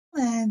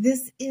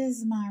This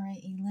is Myra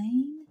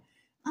Elaine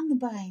on the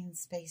Buying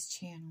Space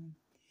channel.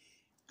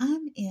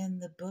 I'm in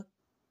the book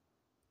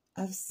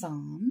of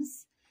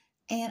Psalms,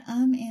 and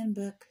I'm in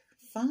book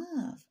 5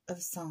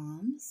 of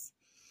Psalms.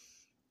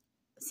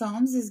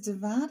 Psalms is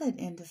divided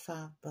into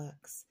 5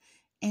 books,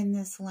 and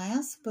this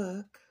last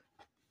book,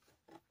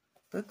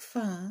 book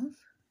 5,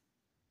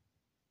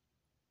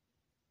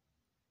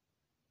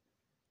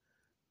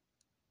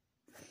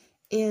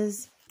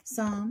 is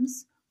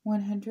Psalms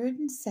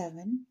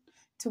 107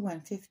 to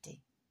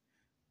 150,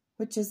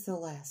 which is the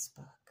last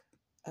book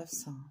of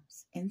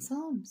Psalms in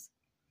Psalms.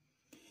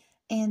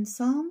 And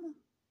Psalm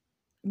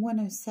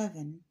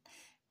 107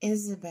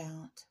 is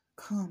about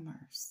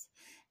commerce.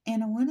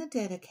 And I want to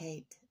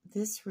dedicate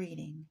this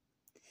reading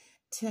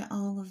to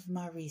all of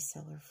my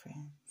reseller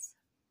friends.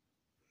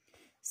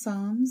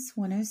 Psalms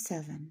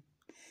 107.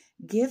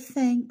 Give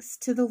thanks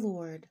to the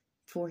Lord,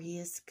 for he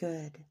is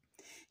good.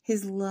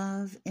 His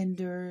love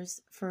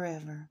endures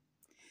forever.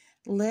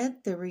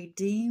 Let the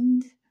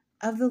redeemed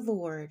of the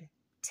Lord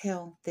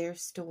tell their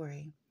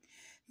story.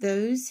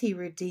 Those he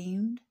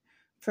redeemed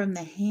from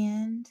the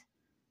hand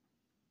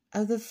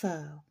of the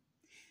foe.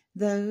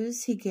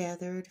 Those he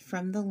gathered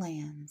from the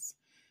lands,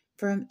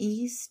 from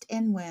east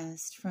and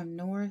west, from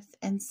north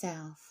and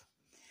south.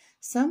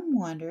 Some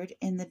wandered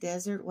in the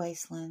desert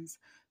wastelands,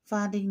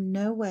 finding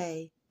no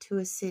way to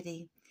a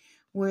city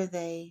where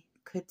they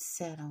could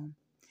settle.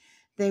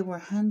 They were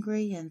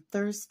hungry and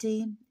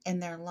thirsty,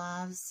 and their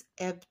lives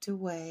ebbed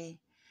away.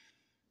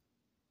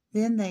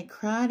 Then they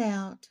cried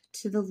out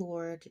to the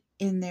Lord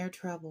in their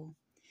trouble,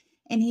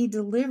 and he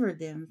delivered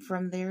them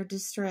from their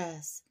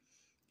distress.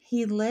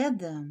 He led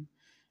them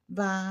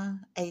by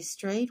a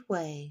straight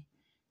way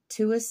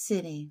to a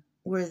city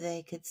where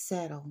they could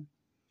settle.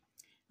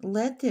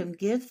 Let them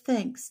give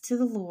thanks to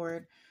the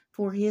Lord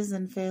for his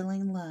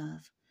unfailing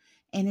love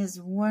and his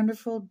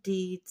wonderful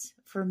deeds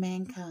for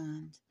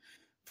mankind.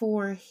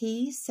 For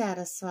he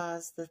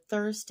satisfies the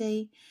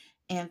thirsty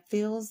and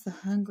fills the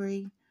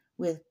hungry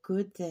with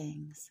good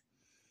things.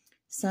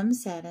 Some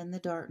sat in the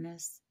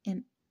darkness,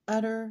 in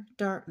utter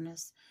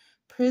darkness,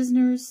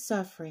 prisoners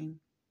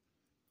suffering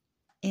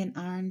in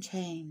iron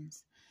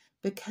chains,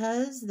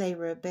 because they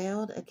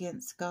rebelled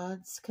against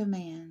God's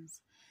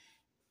commands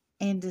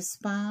and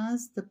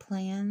despised the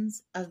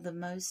plans of the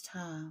Most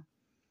High.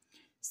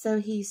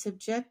 So he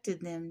subjected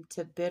them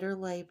to bitter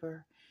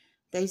labor.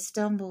 They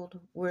stumbled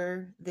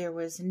where there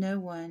was no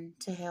one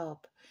to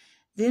help.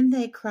 Then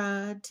they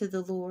cried to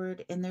the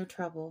Lord in their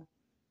trouble,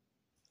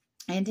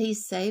 and he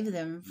saved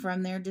them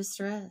from their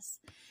distress.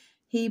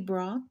 He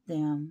brought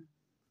them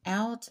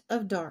out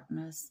of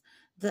darkness,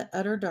 the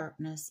utter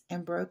darkness,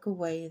 and broke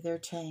away their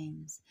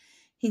chains.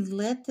 He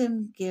let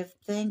them give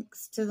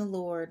thanks to the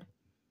Lord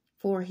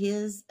for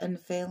his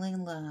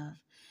unfailing love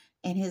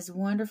and his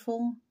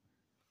wonderful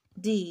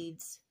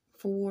deeds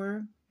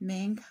for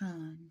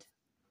mankind.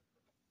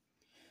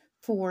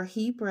 For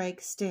he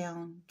breaks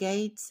down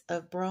gates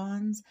of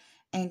bronze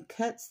and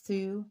cuts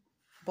through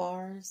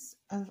bars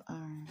of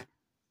iron.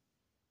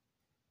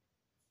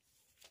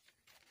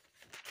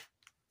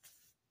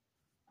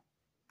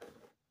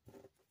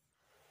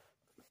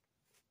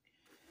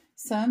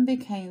 Some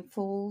became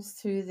fools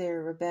through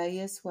their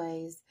rebellious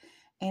ways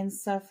and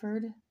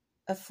suffered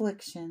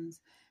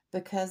afflictions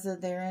because of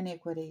their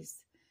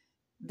iniquities.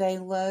 They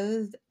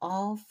loathed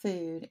all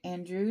food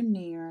and drew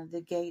near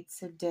the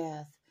gates of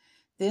death.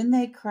 Then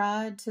they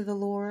cried to the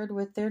Lord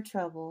with their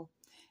trouble,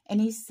 and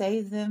he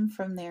saved them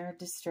from their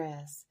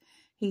distress.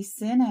 He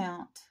sent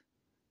out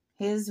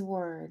his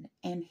word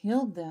and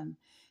healed them.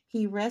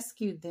 He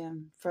rescued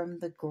them from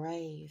the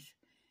grave.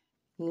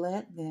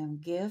 Let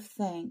them give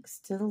thanks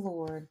to the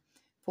Lord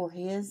for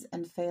his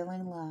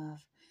unfailing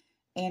love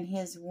and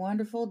his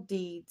wonderful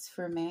deeds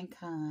for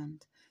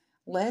mankind.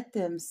 Let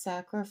them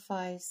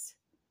sacrifice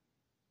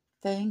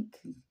thank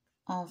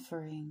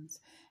offerings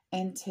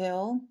and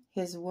tell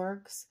his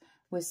works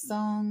with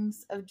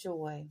songs of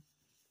joy.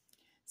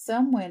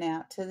 Some went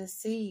out to the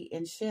sea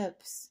in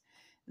ships.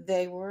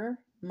 They were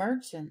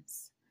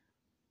merchants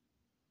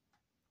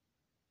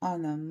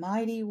on the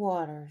mighty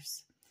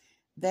waters.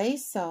 They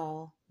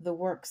saw the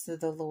works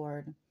of the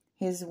Lord,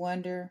 his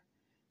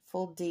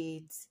wonderful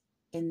deeds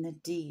in the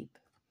deep.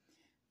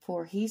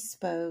 For he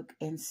spoke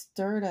and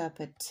stirred up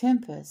a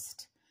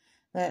tempest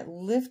that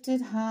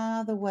lifted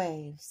high the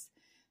waves.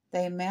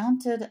 They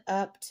mounted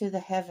up to the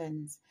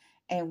heavens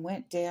and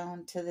went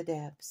down to the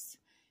depths.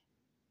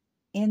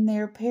 In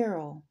their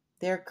peril,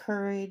 their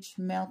courage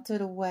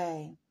melted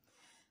away.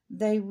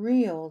 They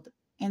reeled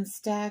and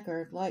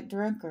staggered like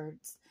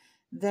drunkards.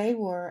 They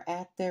were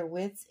at their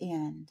wits'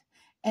 end,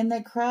 and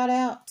they cried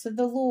out to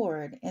the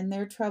Lord in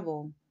their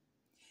trouble,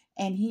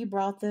 and he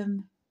brought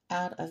them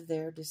out of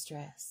their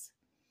distress.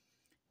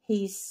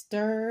 He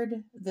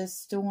stirred the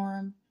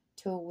storm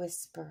to a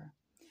whisper.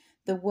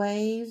 The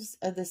waves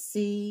of the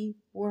sea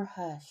were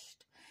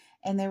hushed,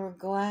 and they were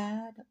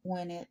glad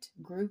when it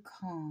grew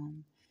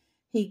calm.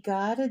 He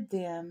guided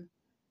them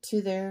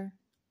to their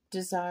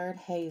desired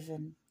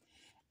haven,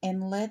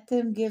 and let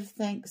them give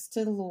thanks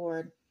to the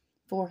Lord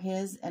for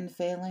his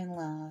unfailing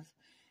love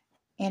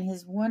and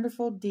his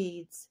wonderful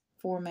deeds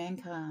for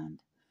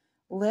mankind.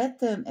 Let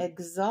them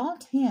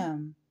exalt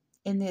him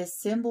in the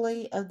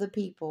assembly of the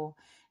people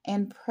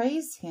and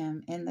praise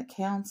him in the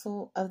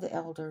council of the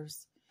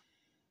elders.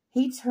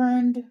 He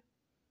turned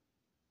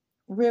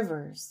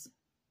rivers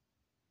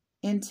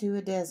into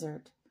a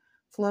desert,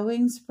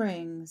 flowing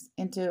springs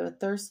into a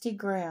thirsty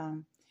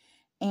ground,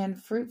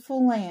 and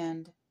fruitful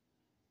land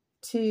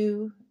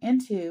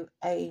into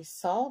a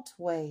salt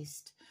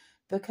waste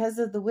because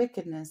of the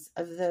wickedness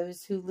of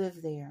those who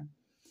live there.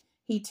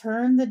 He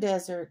turned the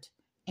desert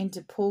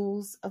into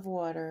pools of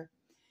water,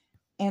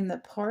 and the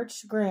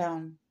parched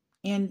ground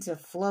into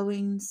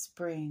flowing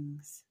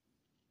springs.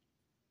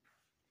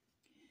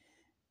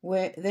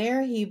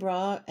 There he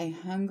brought the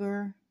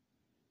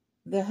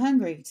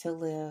hungry to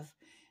live,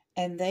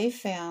 and they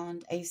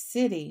found a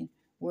city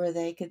where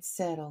they could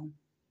settle.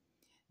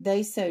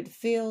 They sowed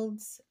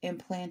fields and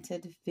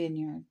planted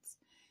vineyards,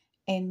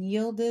 and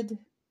yielded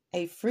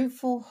a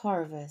fruitful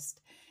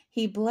harvest.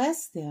 He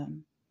blessed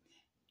them,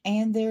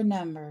 and their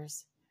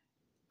numbers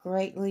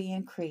greatly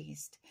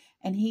increased,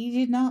 and he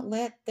did not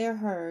let their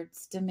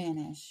herds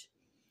diminish.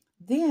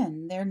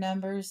 Then their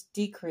numbers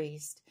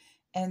decreased,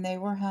 and they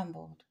were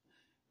humbled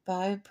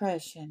by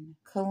oppression,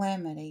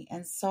 calamity,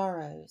 and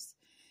sorrows.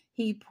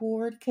 He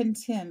poured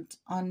contempt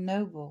on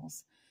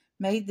nobles,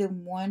 made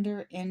them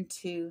wander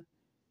into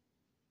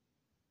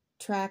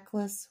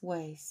trackless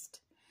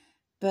waste.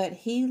 But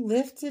he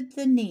lifted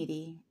the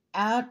needy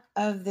out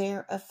of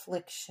their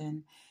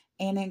affliction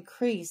and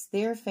increased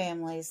their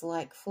families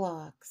like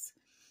flocks.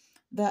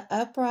 The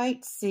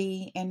upright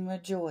see and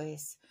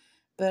rejoice,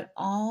 but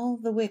all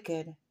the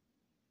wicked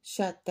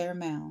shut their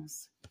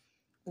mouths.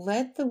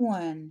 Let the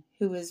one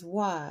who is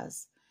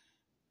wise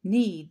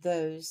need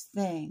those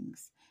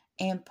things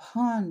and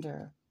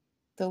ponder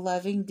the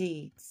loving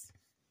deeds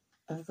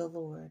of the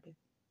Lord.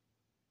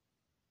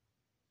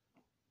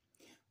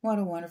 What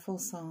a wonderful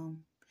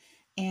psalm.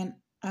 And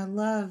I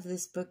love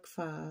this book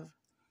 5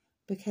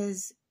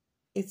 because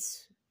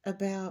it's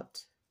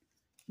about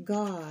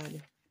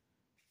God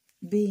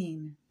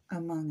being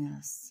among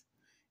us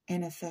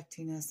and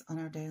affecting us on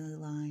our daily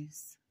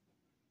lives.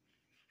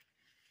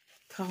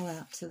 Call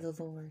out to the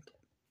Lord.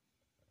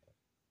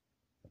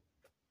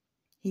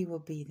 He will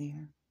be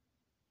there.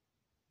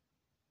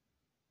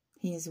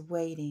 He is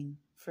waiting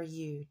for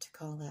you to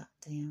call out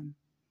to him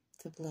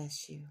to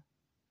bless you.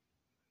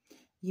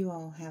 You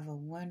all have a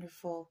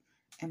wonderful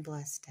and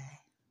blessed day.